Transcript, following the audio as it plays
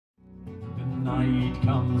night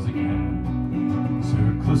comes again,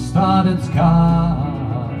 circles started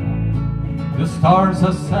sky. The stars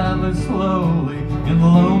are sadly slowly in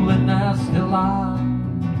loneliness they lie,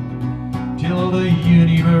 till the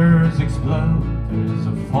universe explodes as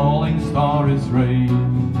a falling star is raised.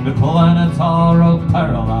 The planets are all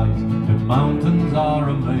paralyzed, the mountains are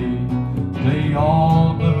amazed. They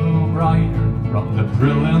all glow brighter from the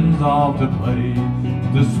brilliance of the play,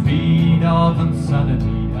 the speed of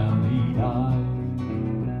insanity, and he died.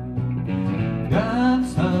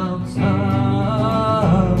 Dance, dance,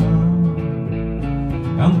 dance,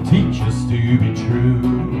 and teach us to be true.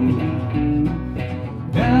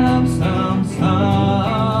 Dance, dance,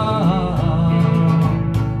 dance,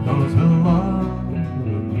 those who love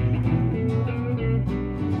you.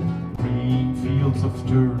 Green fields of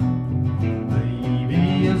dirt,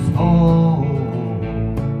 baby is born.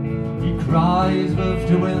 He cries with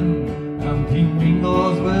the wind and he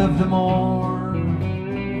mingles with the morn.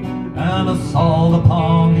 An assault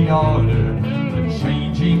upon the order, the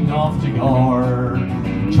changing of the guard,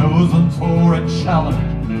 chosen for a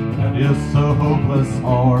challenge that is so hopeless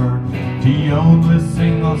hard. The only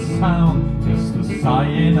single sound is the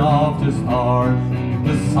sighing of this heart.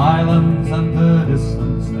 The silence and the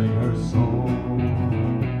distance, they are so.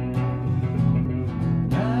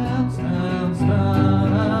 Dance, dance,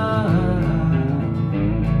 dance,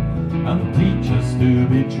 and teach us to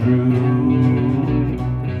be true.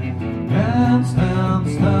 Dance,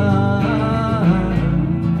 dance, dance,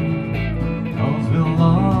 'cause we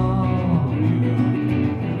love you.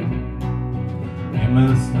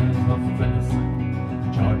 Innocence of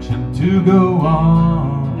innocence, charging to go on.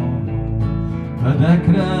 The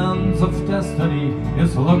decadence of destiny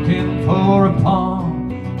is looking for a pawn.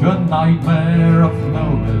 To a nightmare of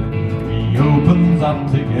knowledge, he opens up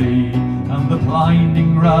the gate, and the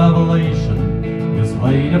blinding revelation is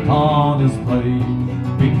laid upon his plate.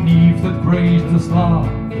 Beneath that graceless love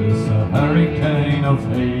is a hurricane of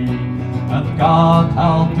hate, and God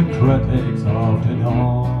help the critics of the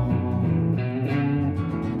dawn.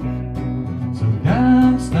 So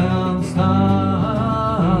dance, dance,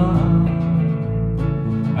 dance,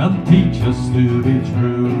 and teach us to be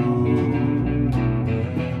true.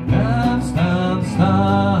 Dance, dance,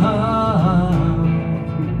 dance,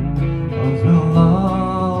 'cause we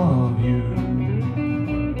love you.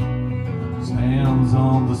 Stands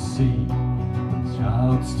on the sea,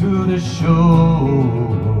 shouts to the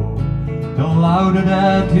shore. The louder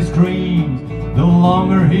that he screams, the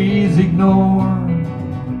longer he's ignored.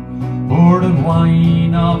 For the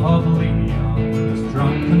wine of oblivion is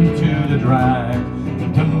drunken to the drag.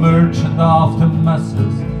 The merchant of the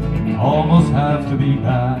masses almost have to be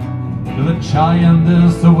back. The giant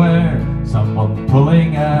is aware, someone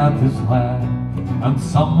pulling at his flag, and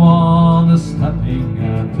someone is stepping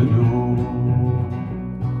at the door.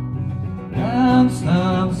 Dance,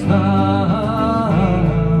 dance, dance,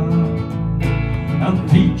 and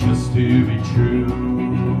teach us to be true.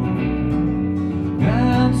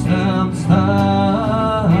 Dance, dance,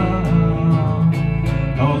 dance,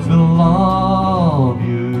 'cause we love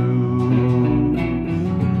you.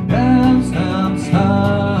 Dance, dance,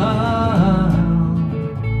 dance,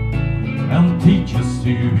 and teach us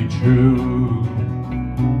to be true.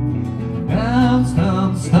 Dance,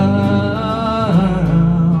 dance, dance,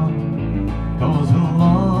 'cause we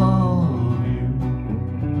love you.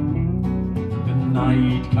 The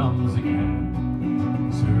night comes again,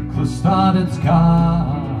 circles started sky.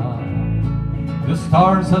 The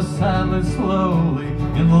stars are sadly slowly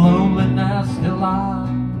in loneliness they lie,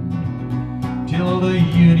 till the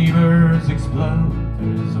universe explodes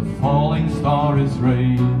as a falling star is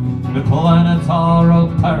raised. The planets are all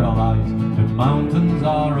paralyzed, the mountains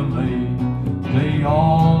are amazed. They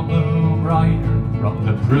all glow brighter from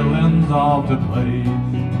the brilliance of the play,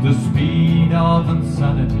 the speed of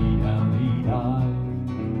insanity, and he died.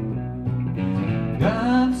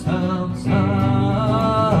 Dance, dance,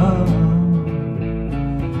 dance,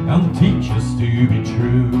 and teach us to be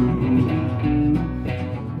true.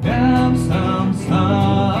 Dance, dance,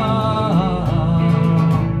 dance,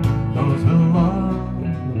 those who love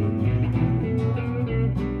you.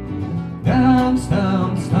 Dance,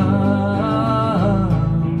 dance, dance,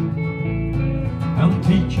 and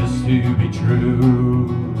teach us to be true.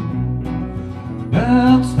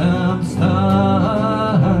 Dance,